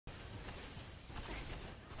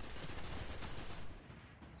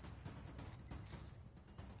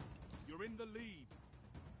You're in the lead.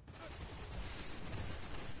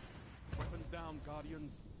 Weapons down,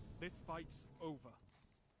 Guardians. This fight's over.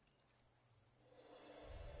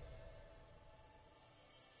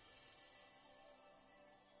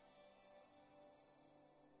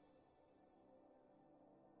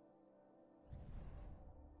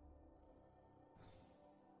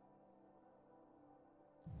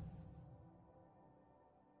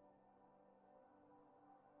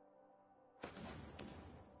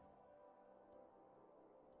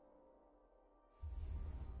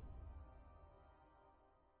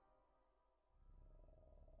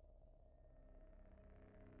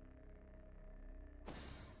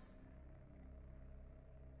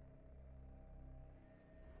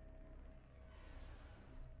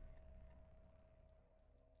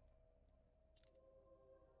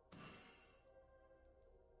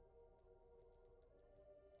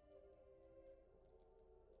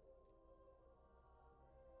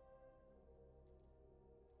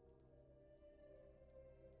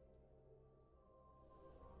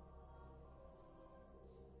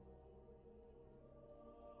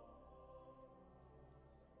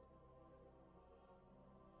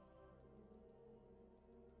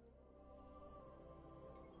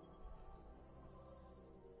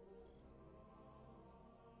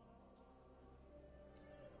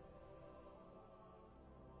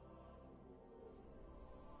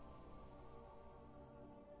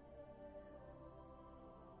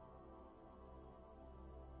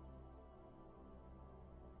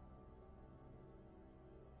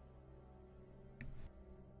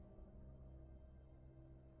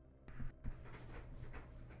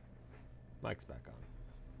 Mic's back on.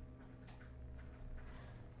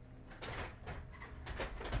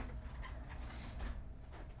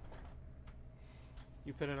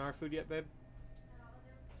 You put in our food yet, babe?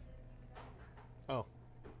 Oh.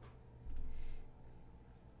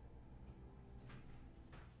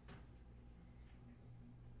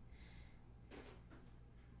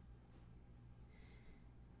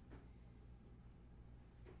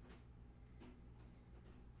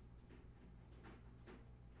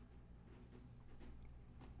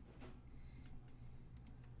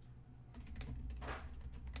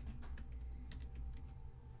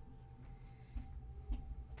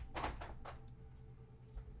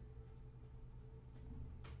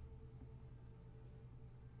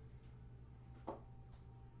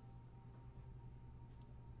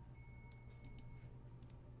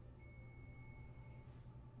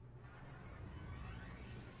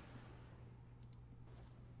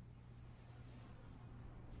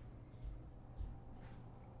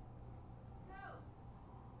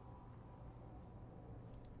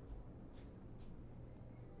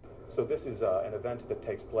 So this is an event that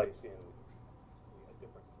takes place in a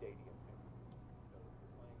different stadium.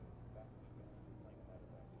 So we're playing that weekend. We're playing that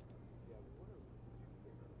event. Yeah,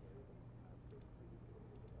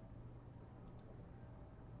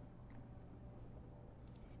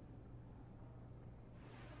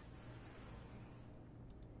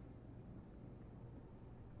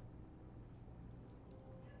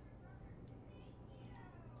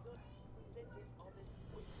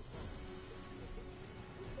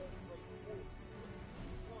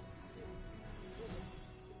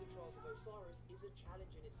 what are Osiris is a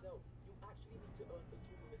challenge in itself. You actually need to earn a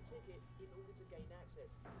tournament ticket in order to gain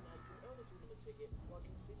access. Now you can earn a tournament ticket while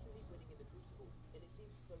consistently winning in the Crucible, and it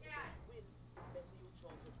seems as though the more you win, the better your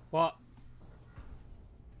chance of... What?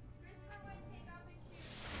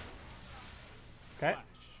 Okay.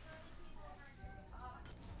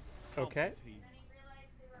 Okay.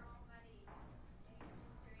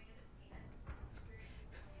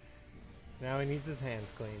 Now he needs his hands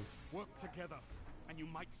cleaned. Work together, and you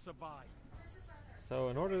might survive. So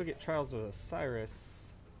in order to get Trials of Osiris,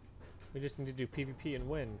 we just need to do PvP and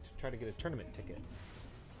win to try to get a tournament ticket.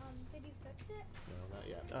 Did you fix it? No, not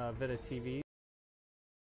yet. Vita TVs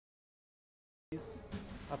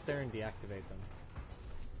up there and deactivate them.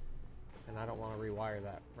 And I don't want to rewire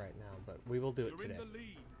that right now, but we will do it today. You're in the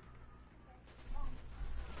lead.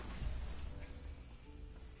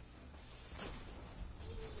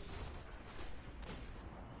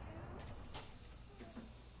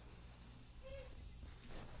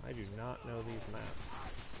 I do not know these maps.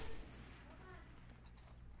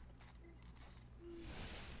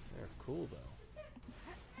 They're cool though.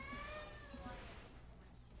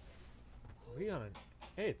 Are we on a...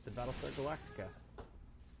 Hey, it's the Battlestar Galactica.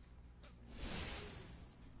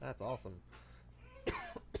 That's awesome.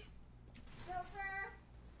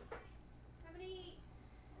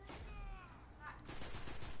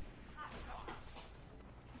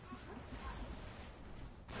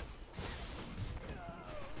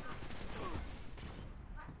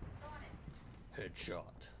 Headshot.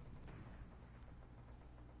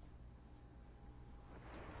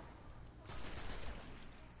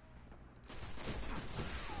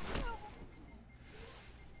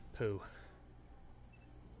 Pooh.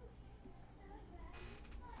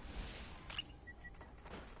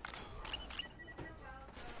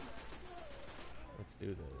 Let's do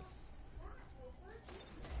this.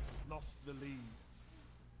 Lost the lead.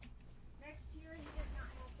 Next year, he does not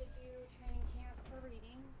have to do training camp for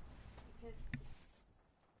reading because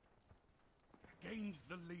Gained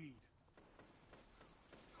the lead.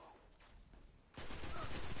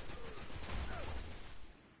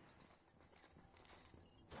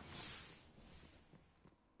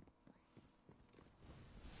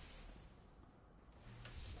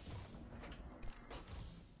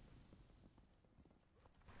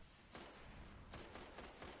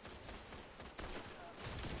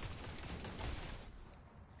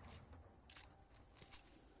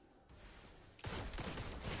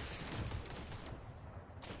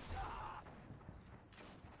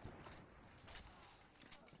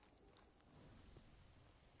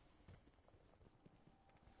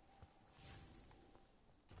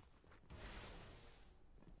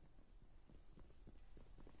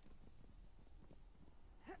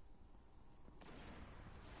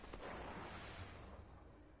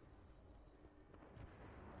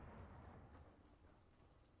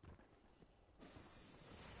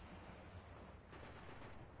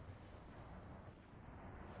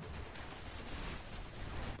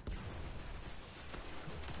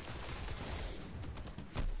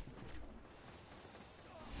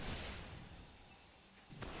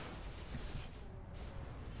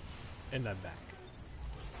 And I'm back.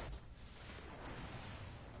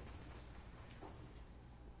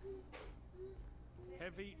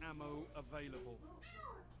 Heavy ammo available.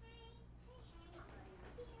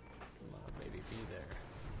 Come on, baby, be there.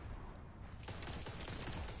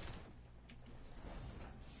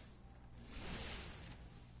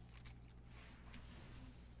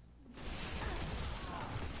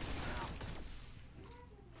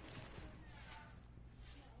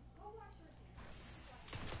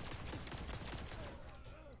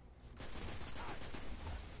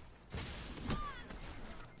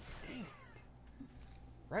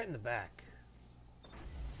 Right in the back.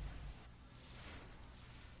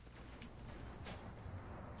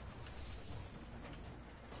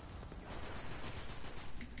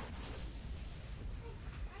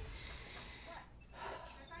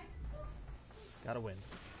 Gotta win.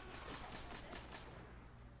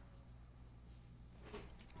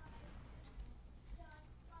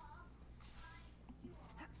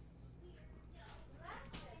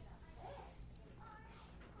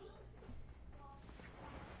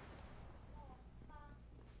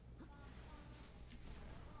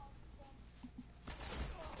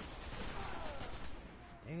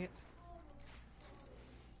 Dang it.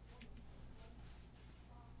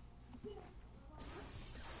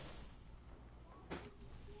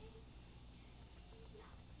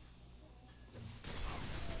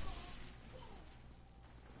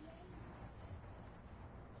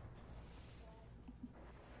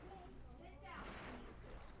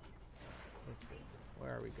 Let's see.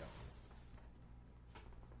 Where are we going?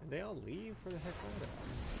 Did they all leave for the heck of it?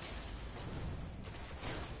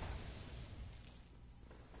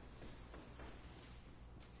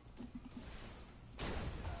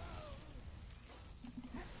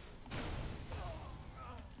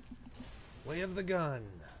 Way of the gun.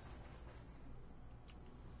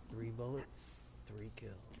 3 bullets, 3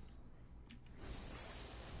 kills.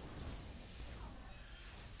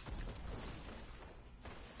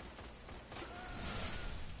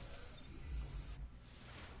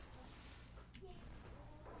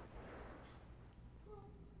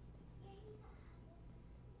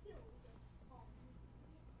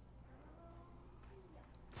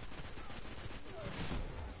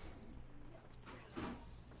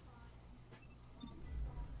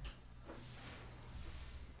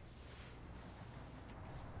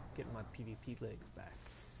 Getting my PvP legs back.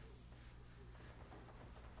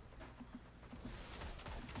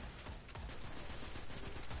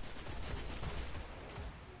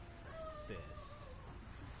 Assist.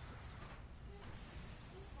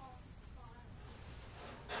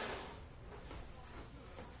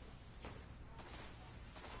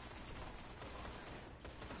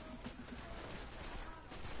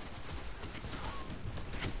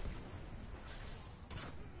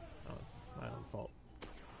 Oh, it's my own fault.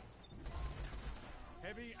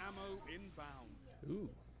 Heavy ammo inbound. Ooh,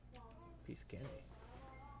 piece of candy.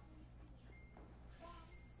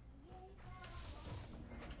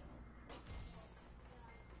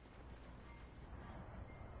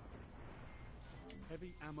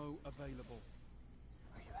 Heavy ammo available.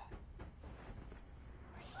 Where you at?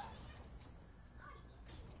 Where you at?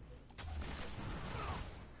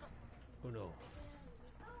 Oh no.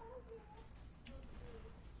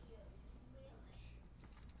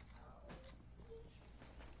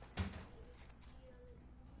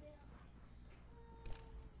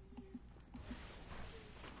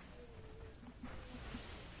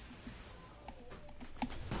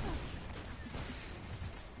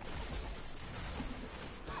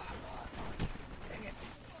 Dang it.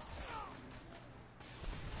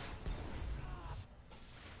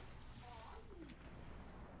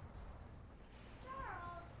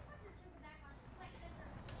 Charles, put the sugar back on the plate.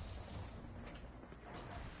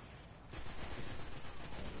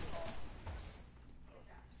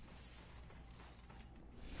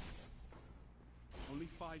 Only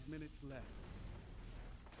 5 minutes left.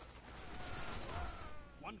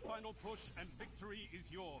 One final push and victory is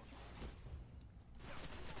yours.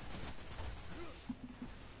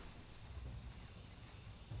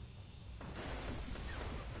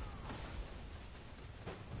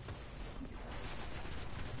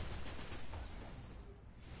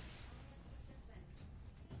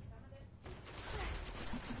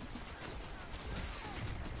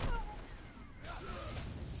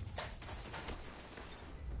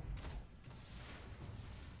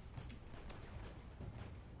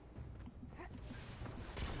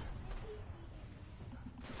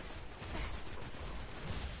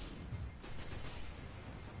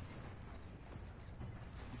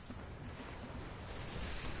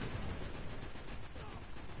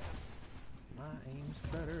 My aim's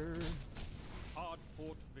better. Hard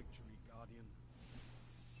fought victory, Guardian.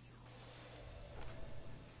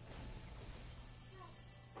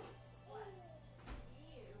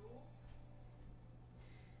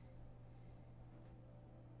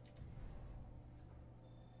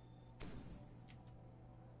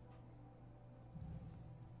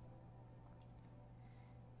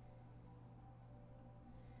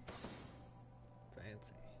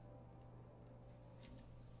 Fancy.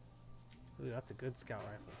 Ooh, that's a good scout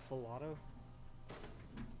rifle. Full auto.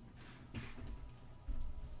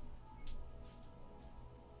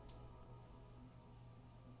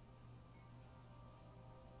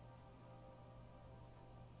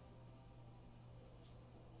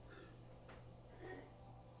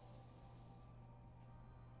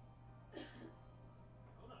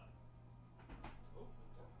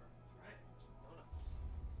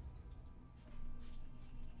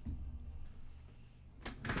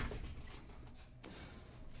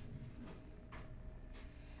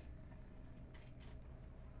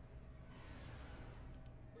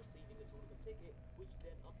 Receiving the tournament ticket, which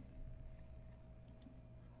then up.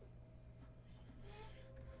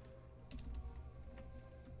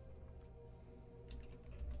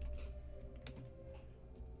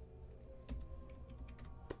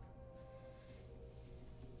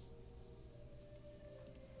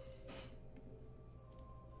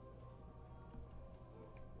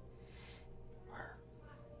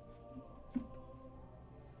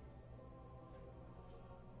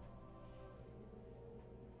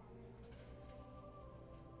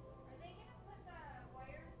 Are they gonna put the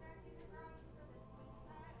wires back in the ground for the sweet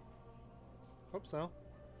spot? Hope so.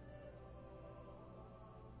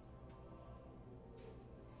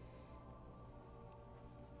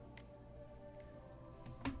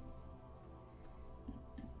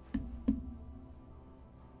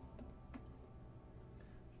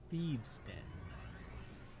 Thieves' Den.